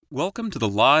Welcome to the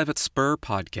Live at SPUR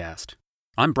podcast.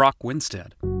 I'm Brock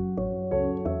Winstead.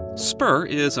 SPUR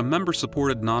is a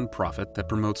member-supported nonprofit that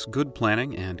promotes good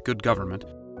planning and good government,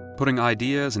 putting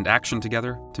ideas and action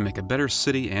together to make a better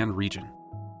city and region.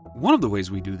 One of the ways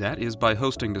we do that is by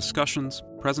hosting discussions,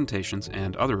 presentations,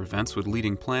 and other events with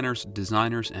leading planners,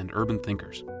 designers, and urban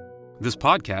thinkers. This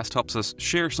podcast helps us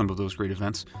share some of those great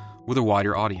events with a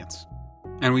wider audience.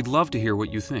 And we'd love to hear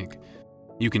what you think.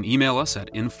 You can email us at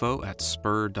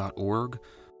info@spur.org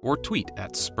or tweet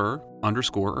at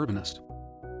 @spur_urbanist.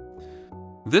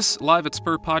 This Live at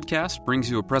SPUR podcast brings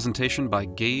you a presentation by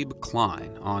Gabe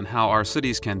Klein on how our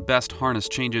cities can best harness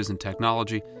changes in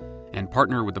technology and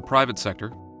partner with the private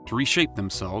sector to reshape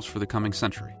themselves for the coming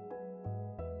century.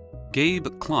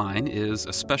 Gabe Klein is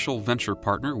a special venture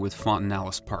partner with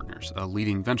Fontinalis Partners, a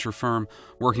leading venture firm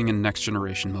working in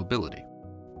next-generation mobility.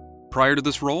 Prior to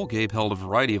this role, Gabe held a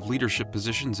variety of leadership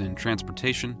positions in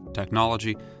transportation,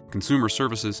 technology, consumer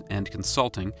services, and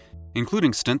consulting,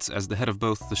 including stints as the head of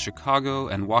both the Chicago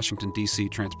and Washington, D.C.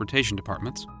 transportation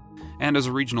departments, and as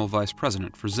a regional vice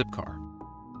president for Zipcar.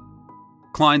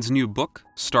 Klein's new book,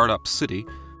 Startup City,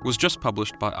 was just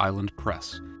published by Island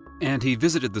Press, and he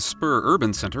visited the SPUR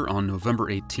Urban Center on November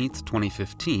 18,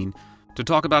 2015, to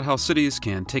talk about how cities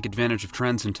can take advantage of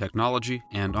trends in technology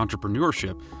and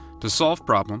entrepreneurship to solve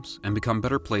problems and become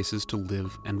better places to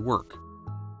live and work.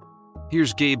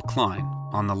 Here's Gabe Klein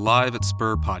on the Live at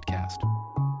SPUR podcast.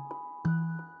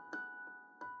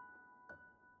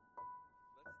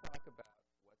 Let's talk about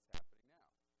what's happening now.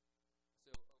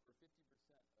 So over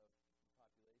 50% of the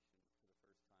population for the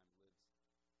first time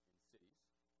lives in cities,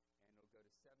 and it'll go to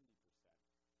 70%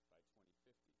 by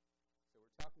 2050. So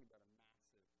we're talking about a massive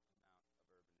amount of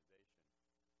urbanization.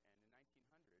 And in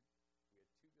 1900, we had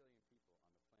 2 billion people on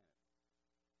the planet.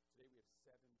 Today we have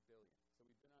 7 billion. So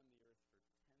we've been on the earth for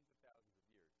tens of thousands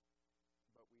of years,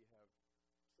 but we have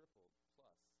tripled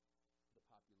plus the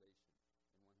population in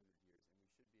 100 years, and we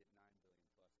should be at 9 billion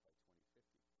plus by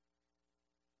 2050.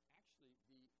 Actually,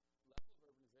 the level of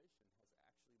urbanization has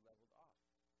actually leveled off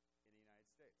in the United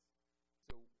States.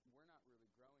 So we're not really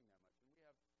growing that much, and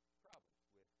we have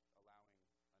problems with allowing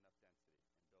enough density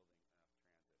and building enough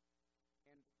transit.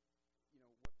 And,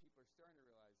 what people are starting to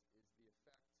realize is the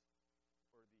effect,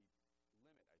 or the limit,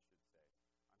 I should say,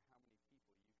 on how many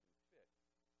people you can fit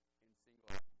in single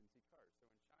occupancy cars.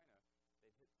 So in China, they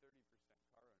hit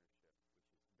 30% car ownership,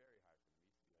 which is very high for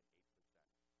them. It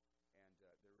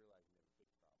used to be like 8%. And they're realizing they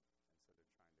have a big problem, and so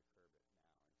they're trying to curb it now.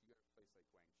 And if you go to a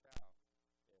place like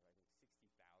Guangzhou,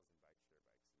 they have, I think, 60,000 bike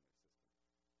share bikes in their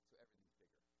system. So everything's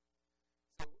bigger.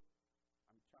 So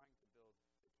I'm trying to build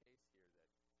the case here that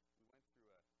we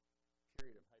went through a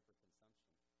period of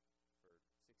hyperconsumption for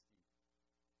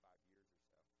 65 years or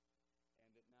so,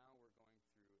 and that now we're going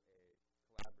through a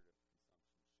collaborative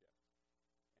consumption shift.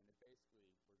 And that basically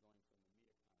we're going from the me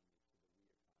economy to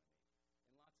the we economy in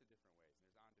lots of different ways. And there's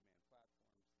on-demand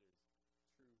platforms, there's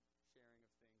true sharing of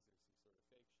things, there's some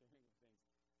sort of fake sharing of things.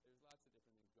 There's lots of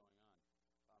different things going on.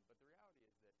 But the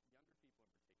reality is that younger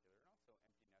people in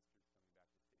particular, and also empty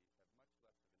nesters coming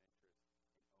back to cities, have much less of an interest in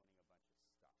owning a bunch of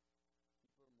stuff. People are more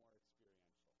experiential.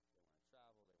 They want to travel, they want to go to a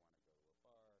bar, they want to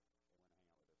hang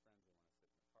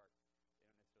out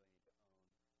with their friends,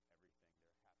 they want to sit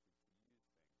in the park. They don't necessarily need to own everything. They're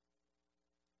happy to use things.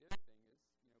 The other thing is,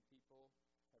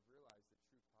 people have realized the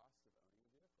true cost of owning a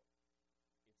vehicle.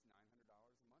 It's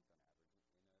 $900 a month on average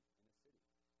in a city.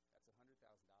 That's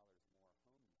 $100,000 more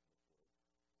home you could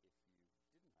afford if you didn't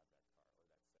have that car or that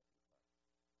second car.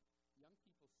 Young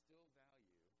people still value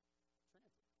transit.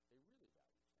 They really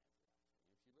value transit, actually.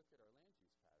 And if you look at our land use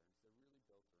patterns, they're really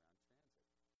built around transit.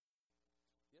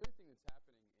 The other thing that's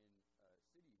happening in cities is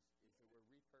that we're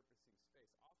repurposing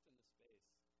space. Often the space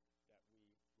that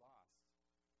we lost,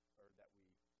 or that we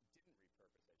didn't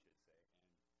repurpose, I should say,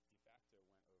 and de facto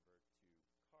went over to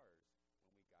cars when we got rid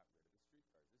of the streetcars.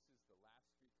 This is the last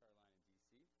streetcar line in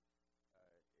D.C. It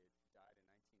died in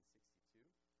 1962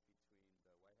 between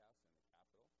the White House and the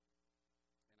Capitol. And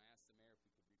I asked the mayor if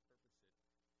we could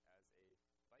repurpose it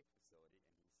as a bike facility,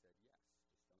 and he said yes,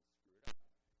 just don't screw it up.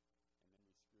 And then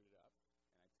we screwed it up,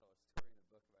 and I tell a story in the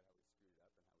book about how we screwed it up and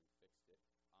how we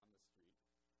fixed it on the street.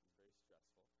 It was very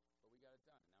stressful, but we got it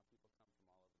done, and now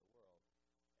people come from all over the world,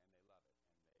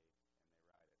 and they love it, and they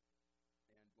ride it.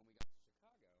 And when we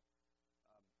got to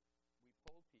Chicago, we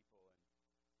polled people,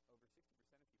 and over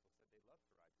 60% of people said they loved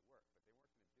to ride to work, but they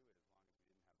weren't going to do it as long as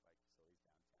we didn't have bike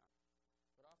facilities downtown.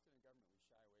 But often in government, we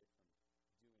shy away from doing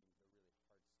the really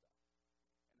hard stuff.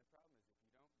 And the problem is, if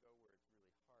you don't go where it's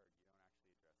really hard, you don't actually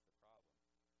address the problem.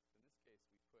 So in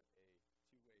this case, we put a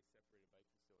two-way separated bike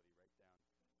facility right down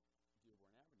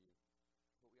Dearborn Avenue,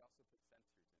 but we also put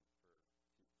sensors in.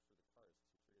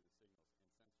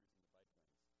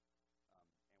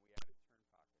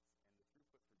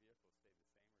 people stayed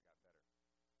the same or got better.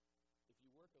 If you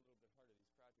work a little bit harder,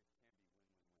 these projects can be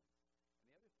win-win-wins. And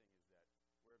the other thing is that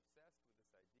we're obsessed with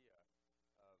this idea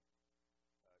of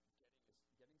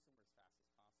getting somewhere as fast as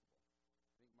possible.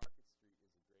 I think Market Street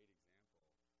is a great example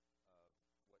of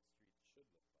what streets should look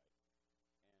like.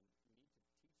 And we need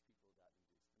to teach people about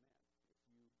induced demand.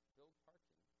 If you build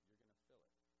parking, you're going to fill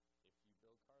it. If you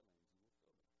build car lanes, you will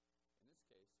fill them. In this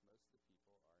case, most of the people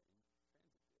are in transit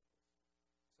vehicles.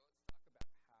 So let's talk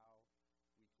about how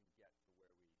we can get to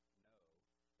where we know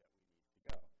that we need to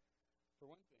go. For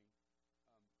one thing,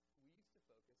 we used to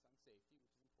focus on safety,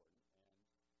 which is important,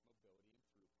 and mobility and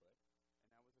throughput, and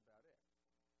that was about it.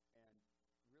 And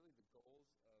really the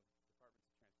goals of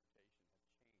departments of transportation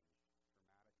have changed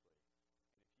dramatically.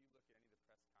 And if you look at any of the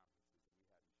press conferences that we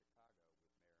had in Chicago with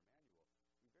Mayor Emanuel,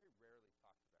 we very rarely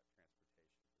talked about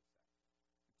transportation per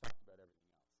se. We talked about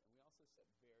everything else. And we also set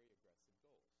very aggressive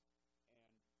goals.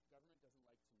 And government doesn't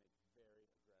like to make very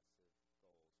aggressive goals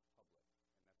public,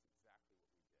 and that's exactly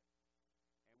what we did.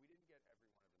 And we didn't get every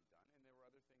one of them done, and there were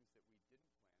other things that we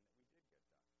didn't plan that we did get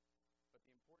done. But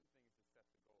the important thing is to set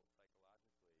the goal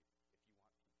psychologically if you want people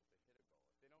to hit a goal.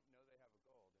 If they don't know they have a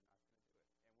goal, they're not going to do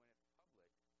it. And when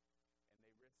it's public and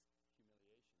they risk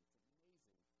humiliation, it's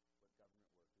amazing what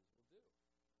government workers will do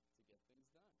to get things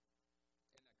done.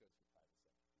 And that goes for private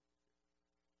sector people too.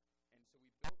 And so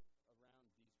we built around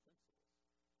these principles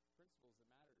that matter to people.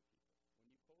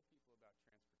 When you poll people about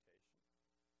transportation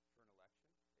for an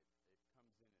election, it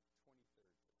comes in at 23rd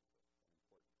typically in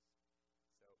importance.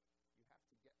 So you have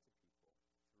to get to people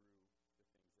through the things that matter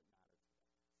to them: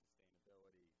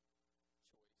 sustainability,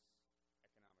 choice,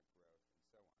 economic growth,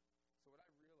 and so on. So what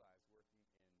I realized working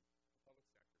in the public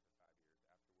sector for 5 years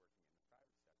after working in the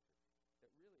private sector,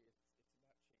 that really it's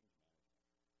about change management.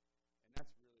 And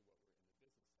that's really what we're in the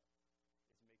business of,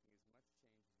 is making as much change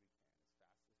as we can, as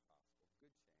fast as possible,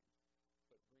 good change,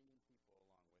 but bringing people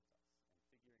along with us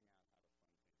and figuring out how to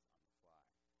fund things on the fly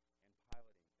and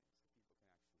piloting things so people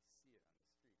can actually see it on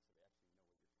the street, so they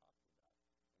actually know what you're talking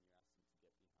about when you ask them to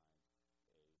get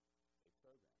behind a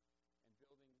program. And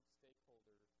building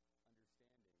stakeholder understanding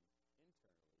internally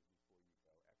before you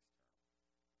go external.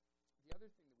 The other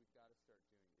thing that we've got to start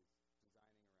doing is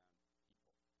designing around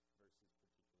people versus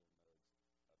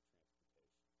particular modes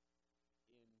of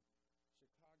transportation. In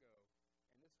Chicago,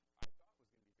 and this I thought was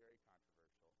going to be very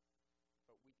controversial,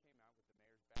 but we came out with the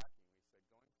mayor's backing. We said,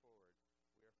 going forward,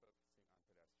 we are focusing on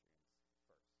pedestrians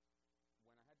first.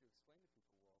 When I had to explain to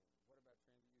people, well, what about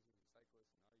transit users and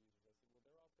cyclists and auto users, I said, well,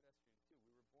 they're all pedestrians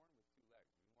too. We were born with two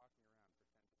legs. We've been walking around for tens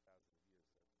of thousands of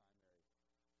years as our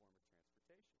primary form of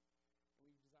transportation. And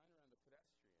we design around the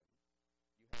pedestrian.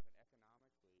 You have an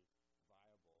economically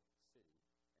viable city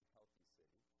and healthy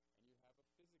city, and you have a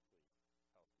physically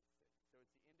healthy city. So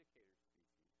it's the indicator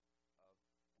species of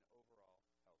an overall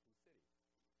healthy city.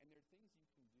 And there are things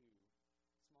you can do,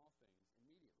 small things,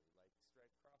 immediately, like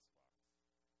striped crosswalks,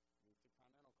 move to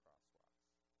continental crosswalks.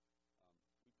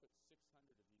 We put 600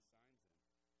 of these signs in.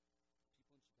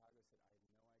 People in Chicago said, I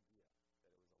had no idea that it was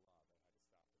a law that I had to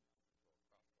stop them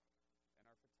and control crosswalks. And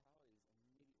our fatalities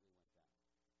immediately went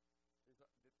down. There's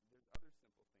other simple things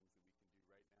that we can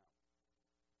do right now.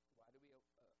 Why do we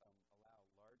allow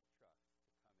large trucks to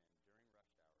come in during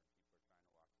rush hour and people are trying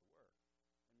to walk to work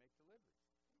and make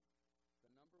deliveries?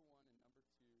 The number one and number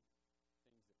two things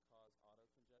that cause auto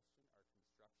congestion are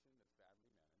construction that's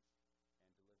badly managed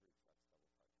and delivery trucks double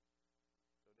parking.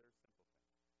 So they're simple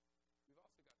things. We've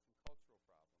also got some cultural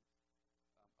problems.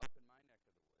 Up in my neck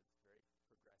of the woods, very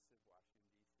progressive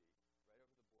Washington, D.C., right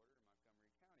over the border in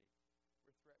Montgomery County,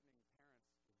 we're threatening parents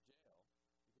with jail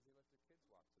because they let their kids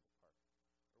walk to the park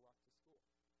or walk to school.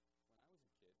 When I was a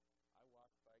kid, I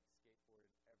walked, biked,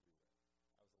 skateboarded everywhere.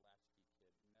 I was a latchkey kid,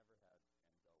 never had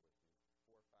N-Bell with me,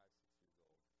 4, 5, 6 years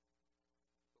old.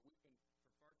 But we've been,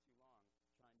 for far too long,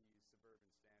 trying to use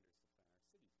suburban standards to plan our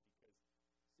cities because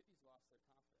cities lost their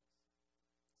confidence.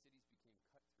 Cities became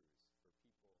cut-throughs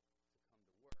for people to come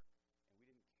to work, and we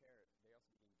didn't care. They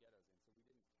also became ghettos, and so we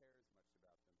didn't care as much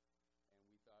about them. And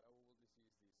we thought, oh, well, we'll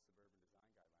just use these suburban design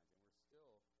guidelines. And we're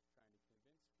still trying to convince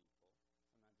people,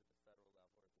 sometimes at the federal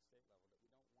level or at the state level, that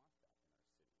we don't want that in our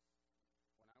cities.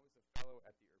 When I was a fellow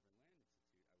at the Urban Land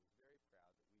Institute, I was very proud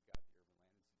that we got the Urban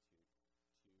Land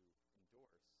Institute to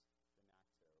endorse the NACTO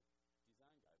design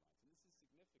guidelines. And this is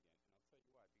significant, and I'll tell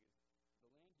you why,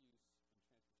 because the land use and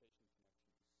transportation connection is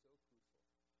so crucial.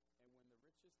 And when the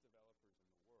richest developers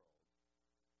in the world are saying,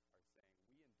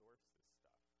 we endorse this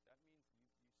stuff, that means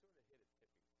you sort of hit a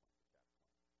tipping point at that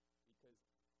point. Because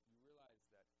you realize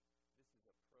that this is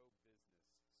a pro-business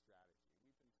strategy. And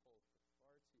we've been told for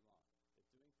far too long that doing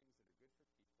things that are good for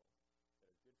people, that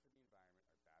are good good for the environment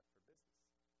are bad for business.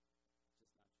 It's just not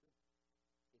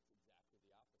true. It's exactly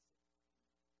the opposite.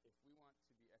 If we want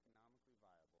to be economically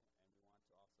viable and we want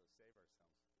to also save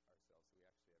ourselves so we actually have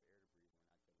air to breathe and we're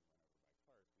not getting run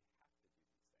over by cars, we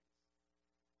have to do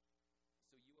these things.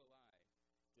 So ULI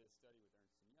did a study with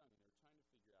Ernst & Young, and they were trying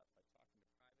to figure out, by talking to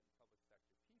private and public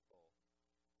sector people,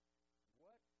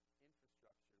 what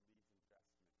infrastructure leads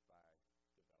investment by developers,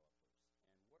 and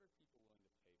what are people willing to pay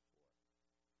for?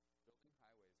 Building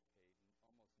highways paid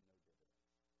almost no dividends.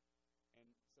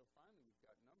 And so finally we've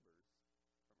got numbers from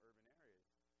urban areas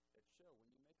that show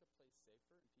when you make a place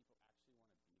safer and people actually want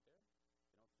to be there, they don't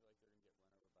feel like they're going to get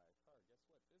run over by a car, guess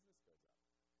what? Business goes up.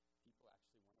 People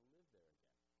actually want to live there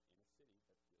again in a city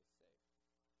that feels safe.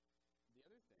 The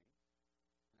other thing,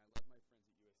 and I love my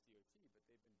friends at USDOT, but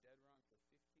they've been dead wrong for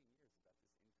 15 years about this increase in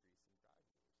driving that we're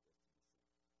supposed to be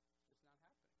seeing. It's just not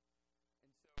happening.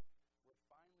 And so we're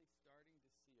finally starting to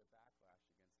see a backlash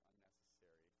against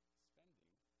unnecessary spending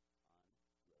on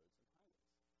roads and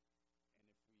highways.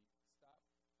 And if we stop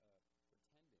pretending that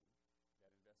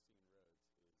investing in roads is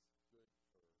good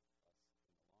for us in the long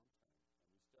term,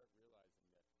 and we start realizing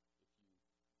that if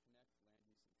you connect land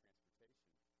use and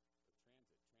transportation with transit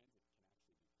can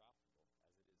actually be profitable,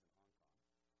 as it is in Hong Kong.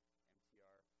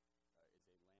 MTR is a land development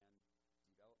company and a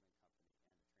transit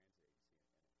agency,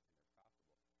 and they're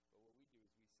profitable. But what we do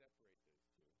is we separate those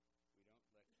two. We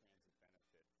don't let transit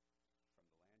benefit from the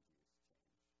land use change.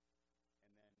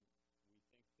 And then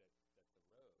we think that the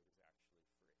road is actually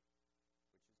free,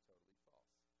 which is totally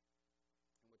false.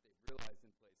 And what they've realized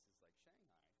in places like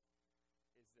Shanghai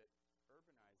is that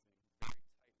urbanizing very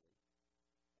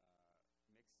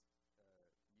tightly,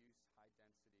 mixed use, high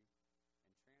density, and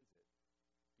transit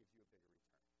gives you a bigger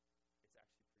return. It's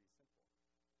actually pretty simple.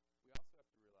 We also have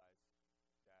to realize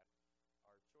that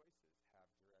our choices have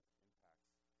direct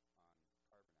impacts on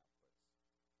carbon outputs.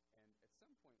 And at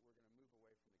some point, we're going to move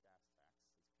away from the gas tax as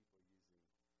people are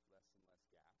using less and less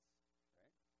gas,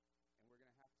 right? And we're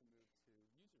going to have to move to user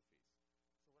fees.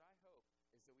 So what I hope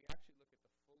is that we actually look at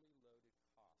the fully loaded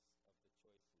cost of the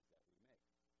choices that we make.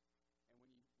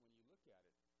 And when you look at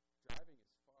it, driving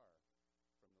is far from the least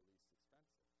expensive,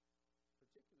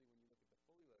 particularly when you look at the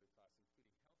fully loaded costs,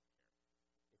 including healthcare.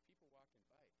 If people walk and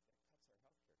bike, that cuts our healthcare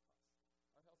costs.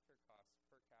 Our healthcare costs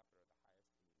per capita are the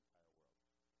highest in the entire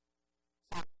world.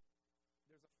 So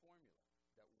there's a formula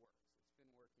that works. It's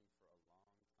been working for a long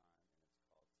time, and it's called TOD.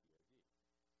 And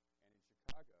in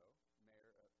Chicago, Mayor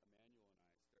Emanuel and I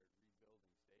started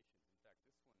rebuilding stations. In fact,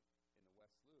 this one in the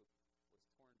West Loop was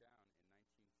torn down in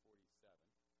 1947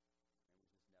 and was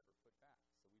just never put back.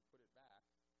 So we put it back,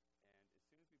 and as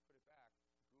soon as we put it back,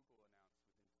 Google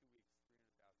announced within 2 weeks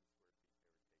 300,000 square feet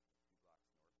they were taking 2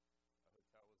 blocks north. A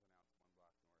hotel was announced 1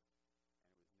 block north, and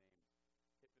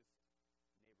it was named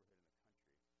hippest neighborhood in the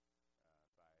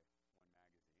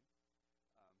country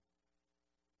by one magazine.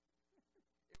 It was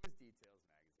Details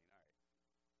magazine. All right.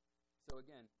 So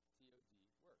again, TOD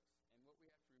works. And what we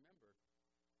have to remember is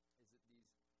that these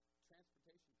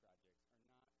transportation projects are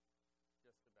not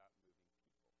just about moving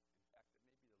people. In fact, it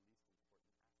may be the least important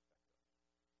aspect of it.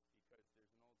 Because there's an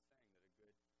old saying that a good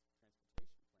transportation plan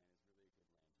is really a good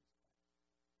land use plan.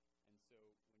 And so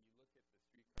when you look at the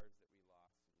streetcars that we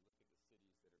lost, and you look at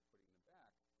the cities that are putting them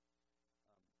back,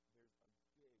 there's a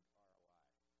big ROI on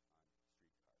streetcars, as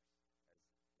there are with bike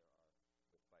lanes and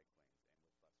with bus rapid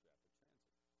transit.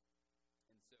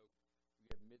 And so we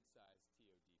have mid-sized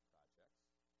TOD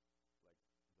projects, like the one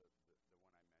I mentioned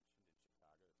in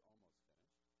Chicago. It's almost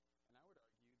finished. And I would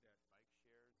argue that bike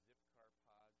shares, zip car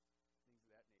pods, things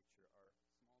of that nature are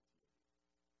small TOD.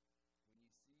 When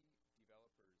you see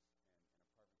developers and apartment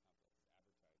complexes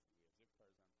advertising, we have zip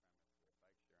cars on premise, we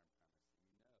have bike share on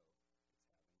premise, you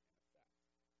know it's having an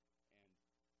effect.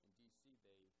 And in DC,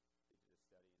 they did a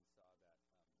study and saw that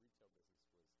retail business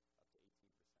was up to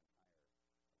 18% higher around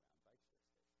bike share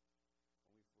stations.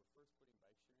 When we were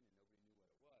first putting bike sharing and nobody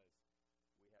knew what it was,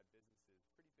 we had businesses,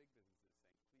 pretty big businesses,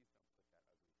 saying, please don't put that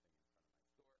ugly thing in front of my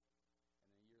store. And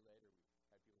then a year later, we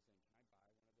had people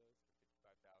saying, can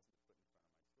I buy one of those for $55,000 to put in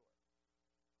front of my store?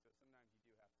 So sometimes you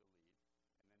do have to lead,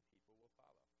 and then people will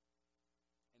follow.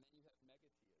 And then you have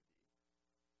mega TOD,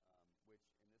 which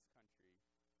in this country,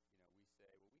 we say,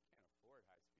 well, we can't afford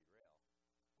high-speed rail,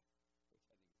 which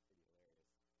I think is pretty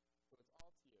hilarious. So it's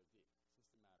all TOD. It's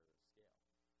just a matter of scale.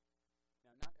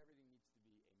 Now, not everything needs to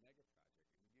be a mega project,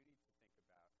 and we do need to think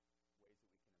about ways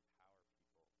that we can empower people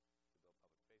to build public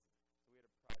spaces. So we had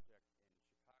a project in Chicago, or a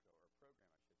program, I should say, called Make Way for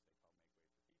People,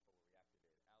 where we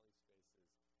activated alley spaces,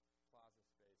 plaza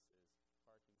spaces,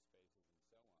 parking spaces, and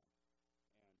so on.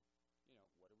 And,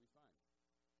 what did we find?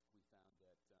 We found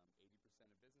that 80% of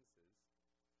businesses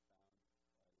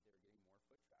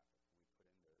foot traffic. And we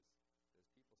put in those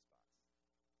people spots,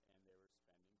 and they were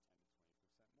spending 10 to 20%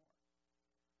 more.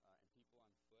 And people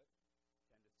on foot tend to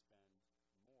spend more per time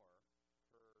that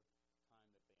they enter a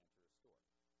store,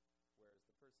 whereas the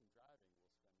person driving will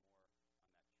spend more on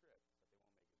that trip, but they won't make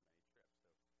as many trips.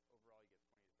 So overall, you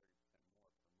get 20 to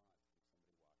 30% more per month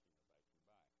from somebody walking or biking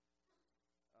by.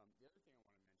 The other thing I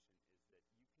want to mention is that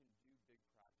you can do big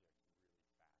projects really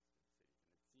fast in cities,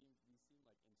 and these seem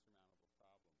like insurmountable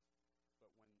problems.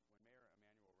 But when Mayor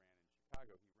Emanuel ran in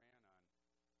Chicago, he ran on a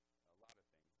lot of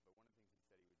things, but one of the things he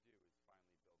said he would do is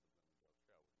finally build the Bloomingdale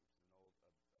Trail, which is an old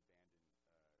abandoned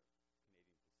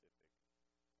Canadian Pacific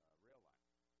rail line.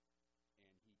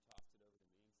 And he tossed it over to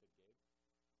me and said, Gabe, if you don't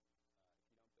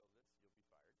build this, you'll be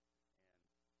fired.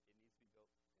 And it needs to be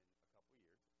built in a couple of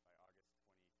years, by August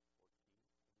 2014,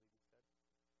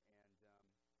 I believe he said.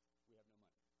 And we have no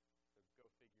money, so go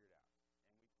figure it out.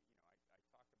 And I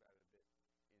talk about it a bit in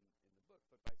the book,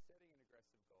 but by setting an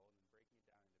aggressive goal and then breaking it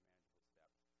down into manageable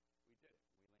steps, we did it.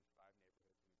 We linked 5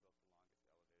 neighborhoods,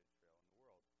 and we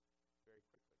built the longest elevated trail in the world very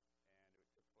quickly.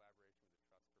 And it took collaboration with the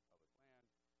Trust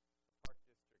for Public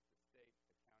Land, the Park District, the state,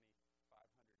 the county,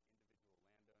 500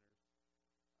 individual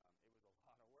landowners. It was a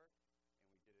lot of work,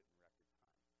 and we did it in record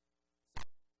time. So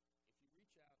if you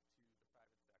reach out to the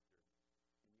private sector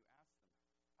and you ask them,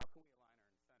 how can we align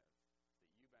our incentives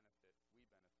so that you benefit, we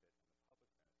benefit, and the public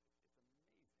benefits,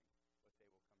 it's amazing what they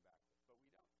will come back with. But we don't typically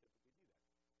do that.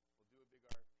 We'll do a big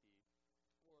RFP,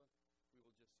 or we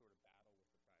will just sort of battle with the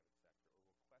private sector, or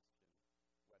we'll question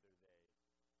whether they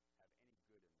have any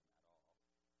good in them at all.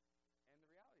 And the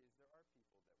reality is there are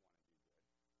people that want to do good,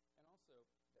 and also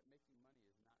that making money is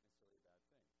not necessarily a bad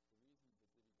thing. The reason the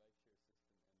Divvy bike share system and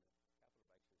the Capital bike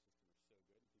share system are so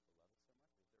good and people love it so much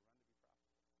is they're run to be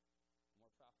profitable. A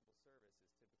more profitable service is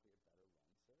typically a better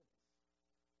run service.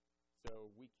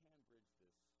 So we can bridge this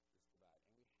divide,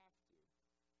 and we have to,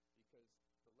 because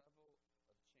the level of change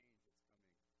that's coming to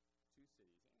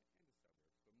cities and to suburbs,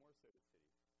 but more so to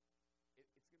cities,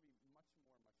 it's going to be much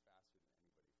faster than anybody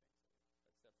thinks it is,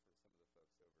 except for some of the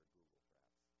folks over at Google, perhaps.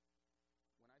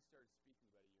 When I started speaking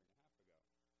about a year and a half ago,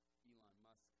 Elon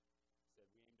Musk said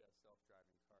we aim to have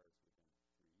self-driving cars within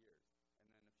 3 years.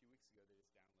 And then a few weeks ago, they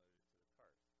just downloaded it to the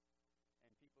cars.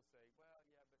 And people say, well,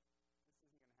 yeah, but this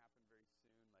isn't going to happen very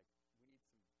soon. Like, we need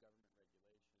some government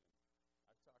regulation. And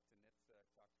I've talked to NHTSA,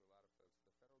 I've talked to a lot of folks. The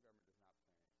federal government does not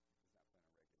plan on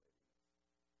regulating this.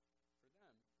 For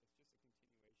them, it's just a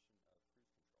continuation of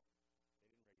cruise control. They didn't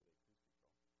regulate cruise control.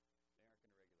 They aren't going to regulate this unless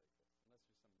there's some massive failure with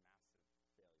it.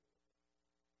 So it's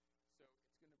going to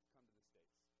come to the states.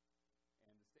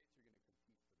 And the states are going to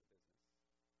compete for the business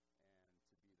and to be the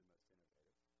most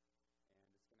innovative.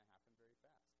 And it's going to happen very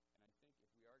fast. And I think if we are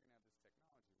going to have this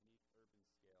technology, we need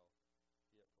urban scale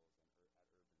vehicles and at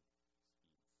urban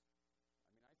speeds.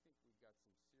 I mean, I think we've got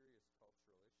some serious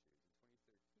cultural issues.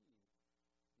 In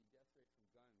 2013, the death rate from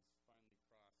guns finally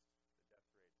crossed the death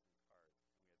rate from cars, and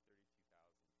we had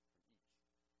 32,000 from each.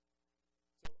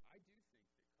 So I do think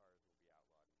that cars will be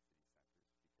outlawed in city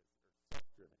centers or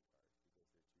self-driven cars because they're too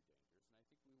dangerous. And I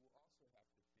think we will also have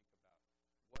to think about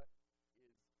what is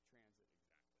transit exactly.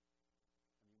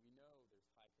 I mean, we know there's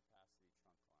high-capacity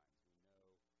trunk lines. We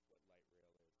know what light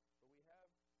rail is. But we have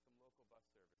some local bus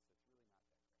service that's really not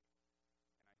that great.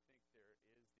 And I think there is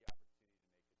the opportunity to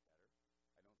make it better.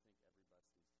 I don't think every bus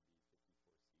needs to be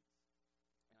 54 seats.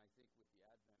 And I think with the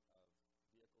advent of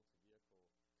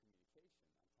vehicle-to-vehicle communication on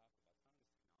top of autonomous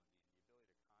technology and the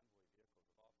ability to convoy vehicles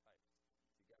of all types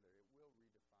together, it will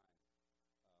redefine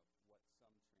what some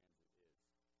transit is.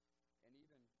 And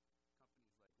even companies like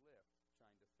Lyft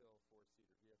trying to fill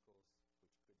 4-seater vehicles,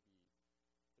 which could be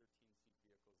 13-seat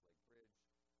vehicles like Bridge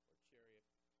or Chariot,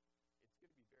 it's going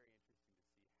to be very interesting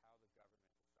to see how the government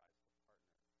decides to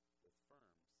partner with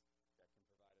firms that can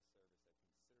provide a service at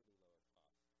considerably lower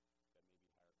cost that may be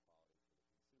higher quality for the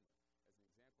consumer.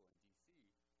 As an example, in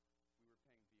D.C., we were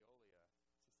paying Veolia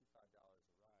 $65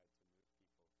 a ride to move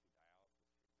people to dialysis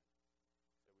treatment.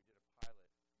 So we did a pilot,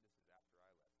 this is after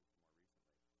I left, this is more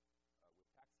recently, with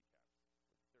taxi cabs,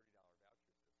 with a $30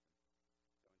 voucher system.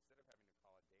 So instead of having to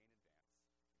call a day in advance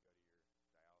to go to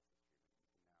your dialysis treatment,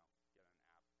 you can now get on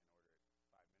an app and order it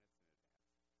 5 minutes in advance,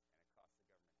 and it costs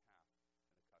the government half, and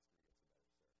the customer gets a better service.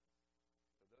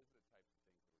 So those are the types of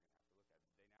things that we're going to have to look at.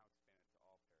 They now expand it to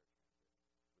all paratransit,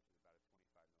 which is about a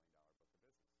 $25 million book of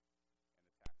business. And the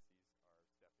taxis are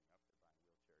stepping up. They're buying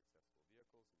wheelchair-accessible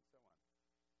vehicles and so on.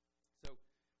 So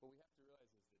what we have to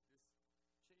realize is that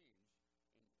this change,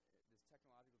 this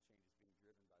technological change is being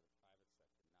driven by the private sector,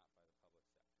 not by the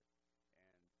public sector.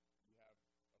 And you have a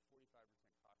 45%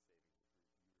 cost savings if you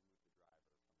remove the driver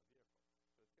from a vehicle.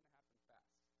 So it's going to happen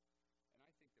fast. And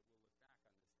I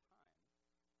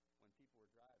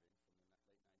driving from the late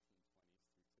 1920s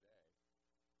through today,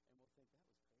 and we'll think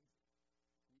that was crazy.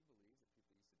 Can you believe that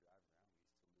people used to drive around? We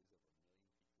used to lose over 1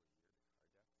 million people a year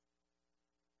to car deaths.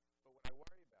 But what I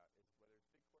worry about is whether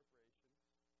it's big corporations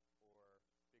or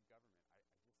big government, I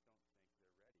just don't think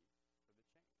they're ready for the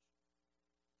change.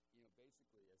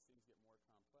 Basically, as things get more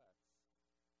complex and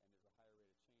there's a higher rate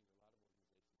of change, a lot of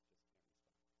organizations just can't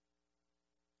respond. And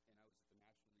I was at the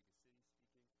National League of Cities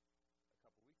speaking a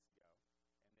couple weeks ago,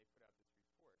 and they put out this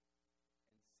report, and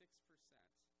 6% of city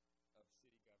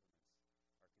governments are considering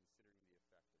the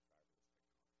effect of driverless technology.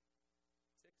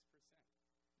 6%.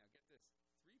 Now get this,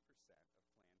 3% of plans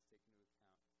take into account TNCs like Uber or Lyft.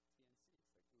 I know it's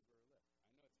hard to believe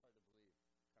coming from San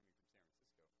Francisco,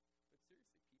 but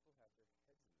seriously, people have their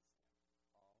heads in the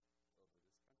sand all over this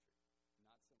country.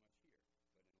 Not so much here,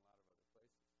 but in a lot of other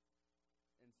places.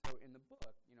 And so in the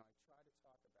book, I try to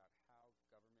talk about how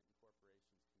government and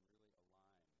corporations can really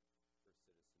align for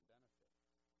citizen benefit,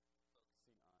 focusing on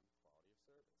quality of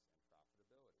service and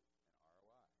profitability and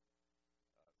ROI.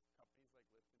 Companies like Lyft and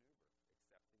Uber accepting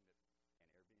that, and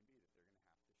Airbnb, that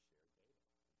they're going to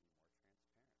have to share data and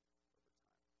be more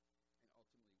transparent over time, and ultimately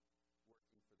working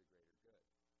for the greater good.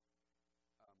 For those of you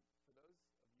that work in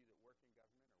government or want to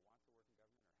work in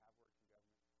government or have worked in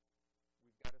government, we've got to start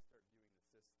viewing the city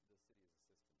as a system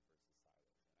versus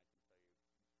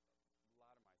silos. And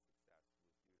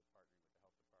I can tell you a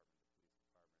lot of my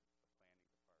success was due to partnering with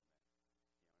the health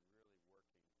department,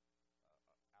 the police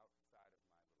department, the planning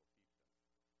department,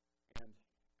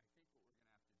 and really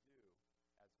working outside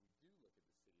of my little fiefdom.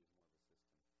 And I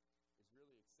think what we're going to have to do, as we do look at the city as more of a system, is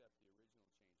really accept the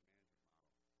original change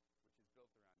management model, which is built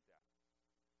around death.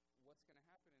 What's going to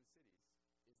happen in cities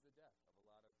is the death of a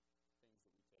lot of things that we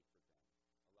take for granted,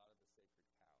 a lot of the sacred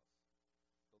cows,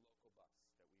 the local bus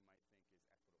that we might think is equitable in a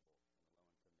low-income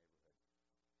neighborhood.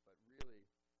 But really,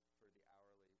 for the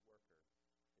hourly worker,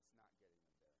 it's not getting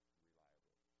them there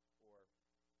reliably. Or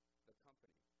the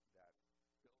company that built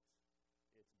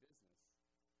its business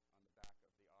on the back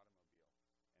of the automobile,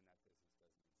 and that business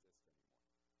doesn't exist anymore.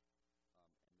 And those jobs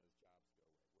go away.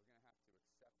 We're going to have to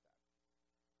accept that.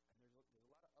 And there's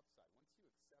a lot of upside. Once you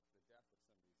accept the death of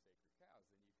some of these sacred cows,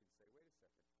 then you can say, wait a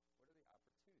second, what are the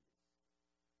opportunities?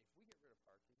 If we get rid of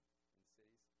parking in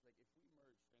cities, like if we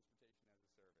merge transportation as a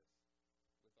service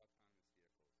with autonomous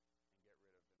vehicles and get rid of, and the best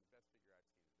figure I've seen is that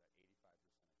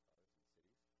 85% of cars in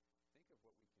cities, think of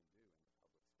what we can do in the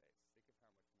public space. Think of how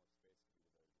much more space can be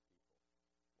devoted to people.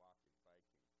 Walking,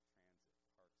 biking, transit,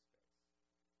 park space.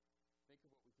 Think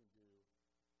of what we can do in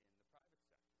the private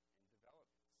sector, in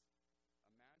developments.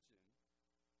 Imagine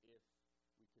if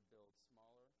we could build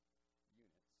smaller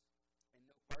units and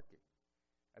no parking.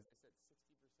 As I said,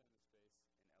 60% of the space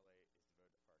in LA is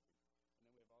devoted to parking. And then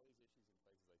we have all these issues in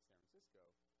places like San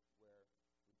Francisco where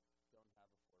we don't have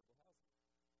affordable housing.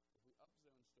 If we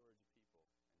upzone storage of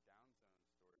people and downzone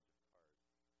storage of cars,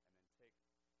 and then take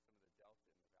some of the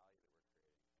delta in the value that we're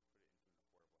creating and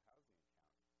put it into an affordable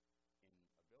housing account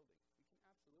in a building, we can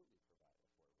absolutely provide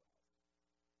affordable housing.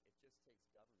 It just takes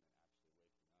government actually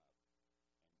waking up and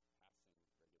passing regulations and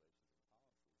policies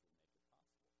that make it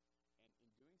possible. And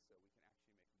in doing so, we can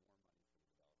actually make more money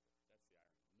for the developer.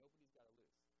 That's the irony. Nobody's got to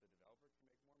lose. The developer can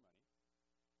make more money,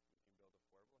 we can build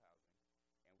affordable housing,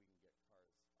 and we can get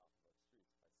cars off of our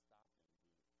streets by stopping the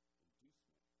inducement of the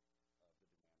demand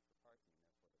for parking and therefore the clogging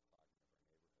of our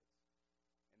neighborhoods.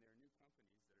 And there are new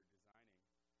companies that are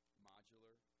designing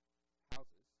modular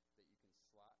houses that you can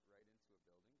slot right into a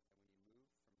building, and when you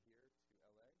move from here to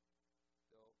LA,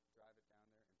 they'll drive it down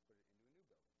there and put it into a new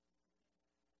building.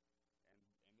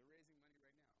 And they're raising money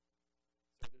right now.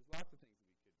 So there's lots of things that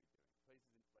we could be doing.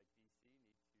 Places like DC need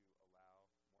to allow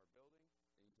more building.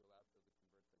 They need to allow people to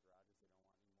convert the garages they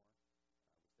don't want anymore,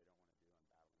 which they don't want to do. I'm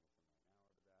battling with them right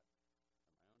now over that in my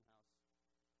own house.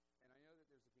 And I know that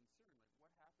there's a concern, like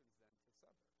what happens then to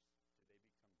suburbs? Do they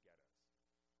become ghettos?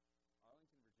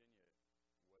 Arlington, Virginia was a ghetto when I got to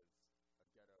DC. It was a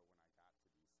bunch of empty lots.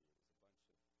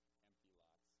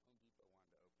 Home Depot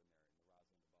wanted to open there in the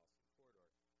Rosslyn to Boston corridor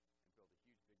and build a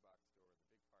huge big box store with a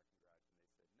big parking garage, and they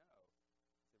said no. They said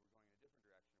we're going in a different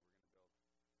direction. We're going to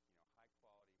build, high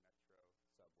quality metro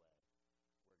subway.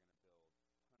 We're going to build tons of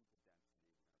density. We're going to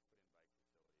put in bike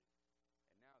facilities.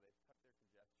 And now they've cut their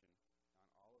congestion on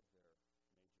all of their major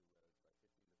roads by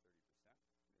 15 to 30%.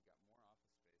 And they've got more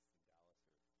office space than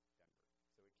Dallas or Denver.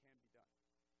 So it can be done.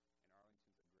 And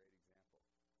Arlington's a great example.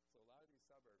 So a lot of these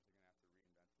suburbs are going to have to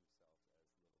reinvent themselves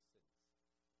as little cities.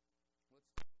 Let's talk a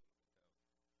little bit, though,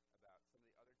 about some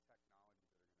of the other technologies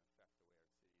that are going to affect the way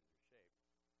our cities are shaped.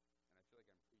 And I feel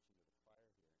like I'm preaching to the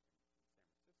choir here in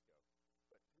San Francisco, but 3D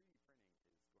printing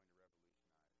is going to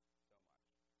revolutionize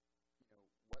so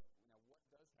much. What does happen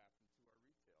to our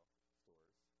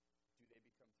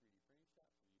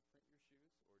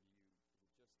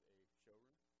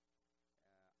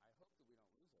hope that we don't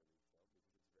lose our retail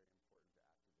because it's very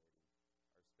important to activating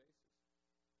our spaces.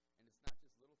 And it's not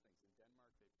just little things. In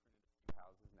Denmark, they've printed a few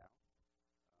houses now.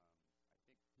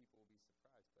 I think people will be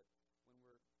surprised, but when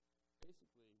we're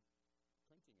basically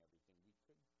printing everything, we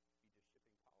could be just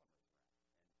shipping polymers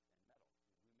around and metal.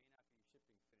 We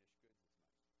may not be shipping finished goods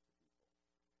as much to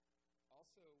people.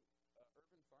 Also,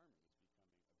 urban farming is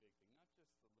becoming a big thing, not just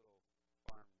the little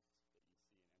farms that you see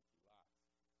in empty lots,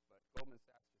 but Goldman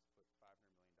Sachs just put $500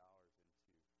 million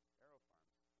into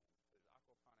aerofarms. And there's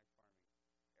aquaponic farming,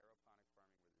 aeroponic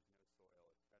farming where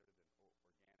there's no soil. It's better than organic.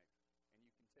 And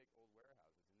you can take old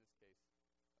warehouses, in this case,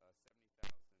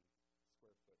 70,000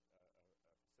 square foot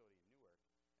facility in Newark,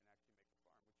 and actually make a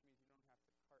farm, which means you don't have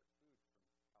to cart food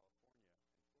from California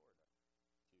and Florida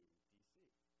to D.C.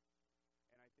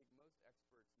 And I think most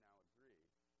experts now agree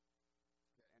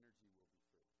that energy will be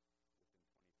free within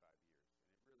 25 years.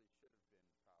 And it really should have been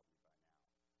probably by now,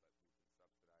 but we've been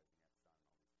subsidizing Exxon and all these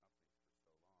companies for so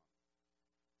long.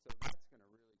 So that's going to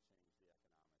really change the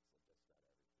economics of just about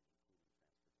everything,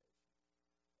 including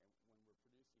transportation. And when we're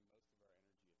producing most of our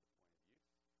energy at the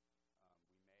point of use,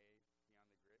 we may be on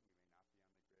the grid, we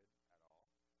may not be on the grid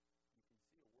at all. You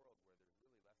can see a world where there's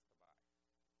really less to buy,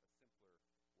 a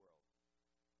simpler world.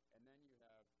 And then you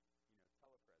have,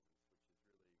 telepresence, which is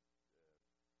really,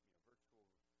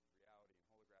 virtual reality and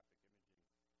holographic imaging.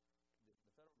 The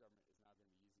federal government is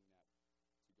now going to be using that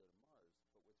to go to Mars.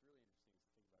 But what's really interesting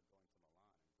is to think about going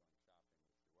to Milan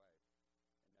and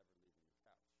going shopping with your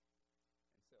wife and never leaving your couch.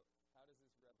 And so, how does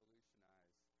this revolutionize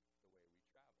the way we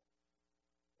travel? Or I could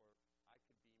beam in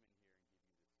here and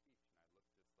give you this speech, and I look just like this, but I'm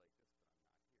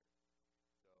not here. So, is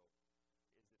it possible that we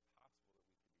could be traveling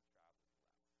less?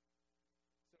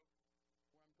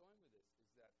 So, where I'm going with this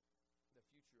is that the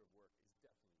future of work is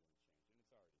definitely going to change, and it's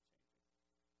already changing.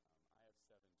 I have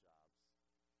 7 jobs.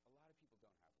 A lot of people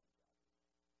don't have one job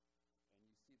anymore. And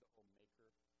you see the whole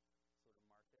maker sort of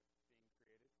market being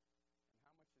created. And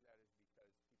how much of that is because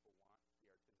people want the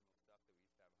artisanal stuff that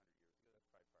we used to have 100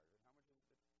 years ago? That's probably part of it. How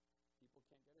much is it that people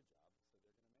can't get a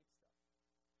job, so they're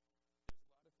going to make stuff?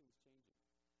 There's a lot of things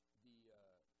changing. The Economist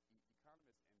and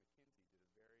McKinsey did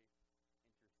a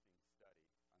very interesting study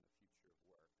on the future of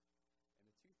work. And the 2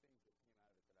 things that came out of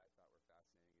it that I thought were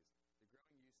fascinating is the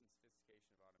growing use and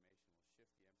sophistication of automation will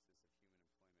shift the emphasis of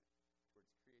human employment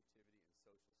towards creativity and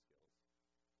social skills,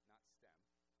 not STEM,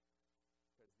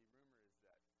 because the rumor is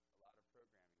that a lot of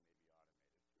programming may be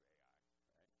automated through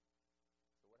AI, right?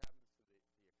 So what happens to the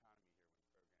economy here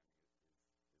when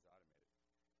programming is automated?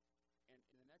 And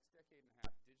in the next decade and a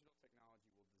half, digital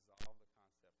technology will dissolve the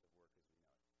concept of work as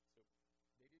we know it. So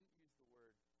they didn't use the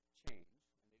word change,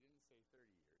 and they didn't say 30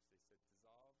 years. They said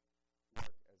dissolve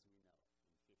work as we know it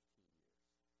in 15 years.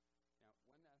 Now,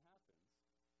 when that happens,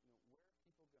 where are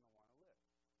people going to want to live?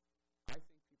 I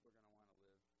think people are going to want to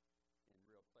live in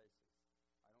real places.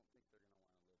 I don't think they're going to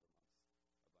want to live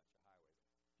amongst a bunch of highways.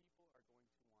 People are going to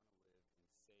want to live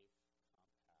in safe,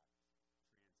 compact,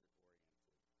 transit-oriented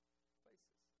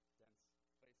places,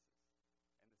 dense places.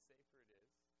 And the safer it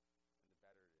is, and the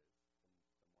better it is,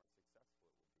 the more successful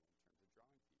it will be in terms of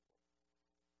drawing people.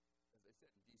 As I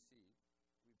said, in D.C.,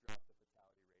 we've dropped the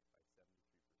fatality rate by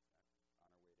 73%, on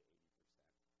our way to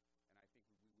 80%. And I think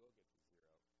we will get to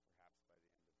 0, perhaps by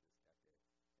the end of this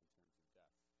decade, in terms of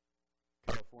deaths.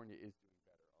 California is doing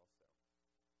better also.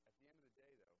 At the end of the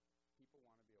day, though, people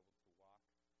want to be able to walk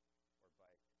or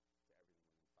bike to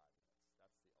everything within 5 minutes.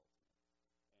 That's the ultimate.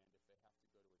 And if they have to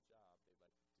go to a job, they'd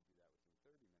like to do that within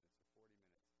 30 minutes or 40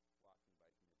 minutes, walking,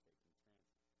 biking, or taking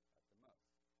transit at the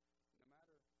most. No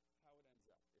matter how it ends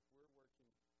up, if we're working 80 hours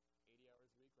a week, like many of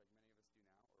us do now,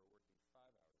 or working 5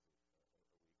 hours a week,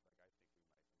 like I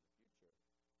think we might in the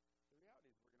future, the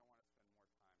reality is we're going to want to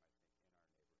spend more time, I think,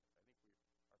 in our neighborhoods. I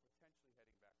think we are potentially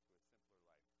heading back to a simpler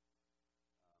life,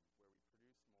 where we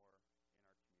produce more in our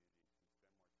communities, we spend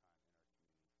more time in our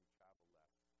communities, we travel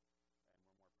less, and we're more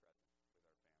present with our families.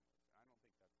 And I don't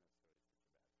think that's necessarily such a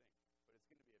bad thing, but it's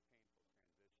going to be a painful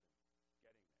transition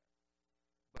getting there.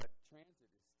 But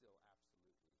transit is still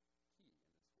absolutely key in this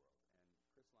world. And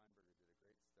Chris Lineberger did a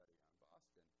great study on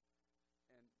Boston.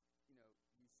 And,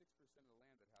 the 6% of the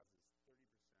land that houses 37%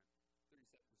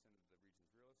 of the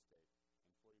region's real estate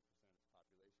and 40% of its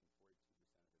population, 42%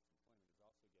 of its employment is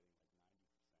also getting like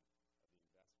 90% of the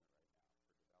investment right now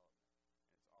for development.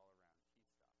 And it's all around T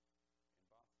stop in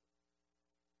Boston.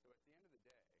 So at the end of the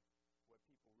day, what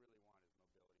people really want is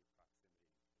mobility, proximity,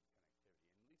 and connectivity.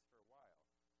 And at least for a while,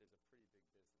 there's a pretty big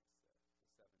business there. It's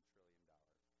a $7 trillion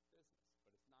business.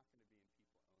 But it's not going to be in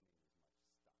people owning as much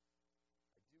stuff.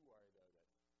 I do worry, though,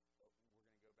 that we're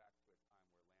going to go back to a time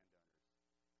where landowners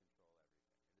control everything.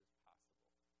 It is possible.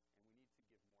 And we need to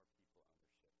give more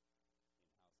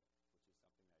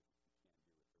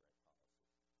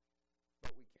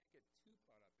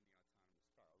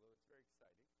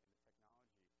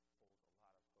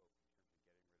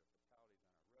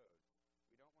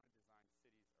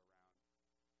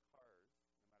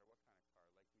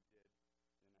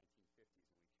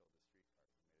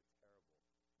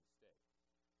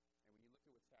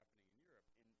what's happening in Europe.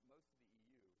 In most of the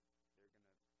EU, they're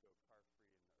going to go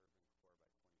car-free in the urban core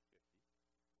by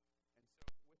 2050.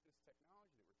 And so with this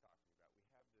technology that we're talking about, we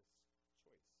have this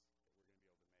choice that we're going to be able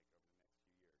to make over the next few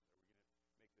years. Are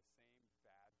we going to make the same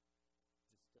bad, dystopic,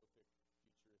 futuristic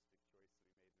choice that we made in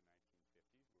the 1950s, where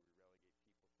we relegate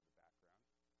people to the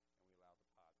background and we allow the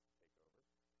pods to take over?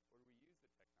 Or do we use the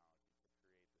technology to create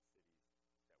the cities that we really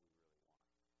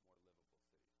want, more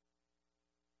livable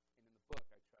cities? And in the book,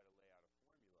 I try to lay out a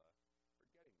formula for getting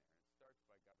there. And it starts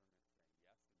by government saying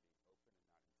yes and being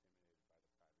open and not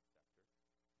intimidated by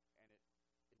the private sector.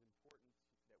 And it is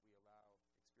important that we allow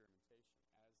experimentation,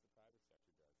 as the private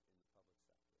sector does in the public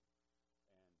sector.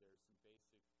 And there's some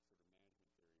basic sort of management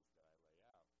theories that I lay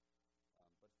out. But fundamentally,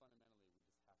 we just have to allow people to make mistakes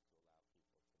and to try things.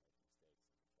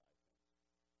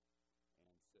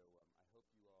 And so I hope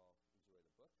you all enjoy the book, and thanks for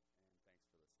listening.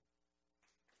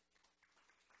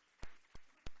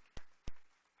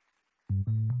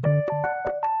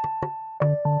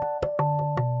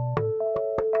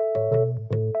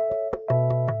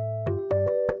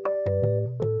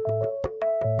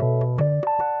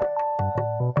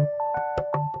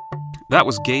 That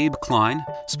was Gabe Klein,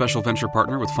 special venture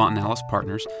partner with Fontanellis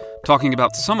Partners, talking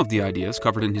about some of the ideas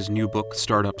covered in his new book,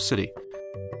 Startup City.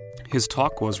 His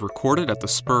talk was recorded at the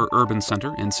SPUR Urban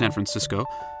Center in San Francisco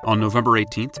on November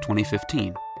 18th,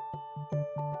 2015.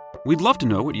 We'd love to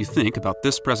know what you think about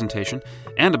this presentation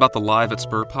and about the Live at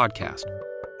SPUR podcast.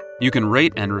 You can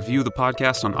rate and review the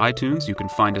podcast on iTunes. You can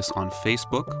find us on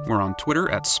Facebook. We're on Twitter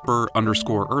at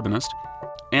 @SPUR_urbanist.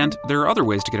 And there are other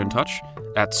ways to get in touch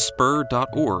at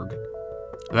spur.org.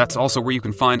 That's also where you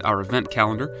can find our event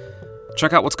calendar.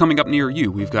 Check out what's coming up near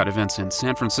you. We've got events in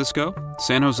San Francisco,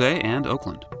 San Jose, and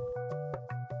Oakland.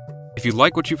 If you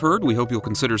like what you've heard, we hope you'll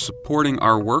consider supporting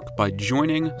our work by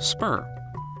joining SPUR.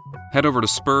 Head over to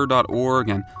spur.org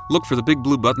and look for the big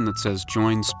blue button that says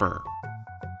Join SPUR.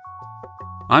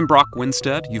 I'm Brock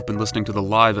Winstead. You've been listening to the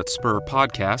Live at SPUR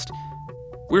podcast.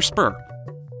 We're SPUR.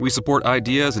 We support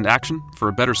ideas and action for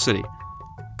a better city.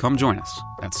 Come join us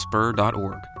at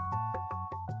spur.org.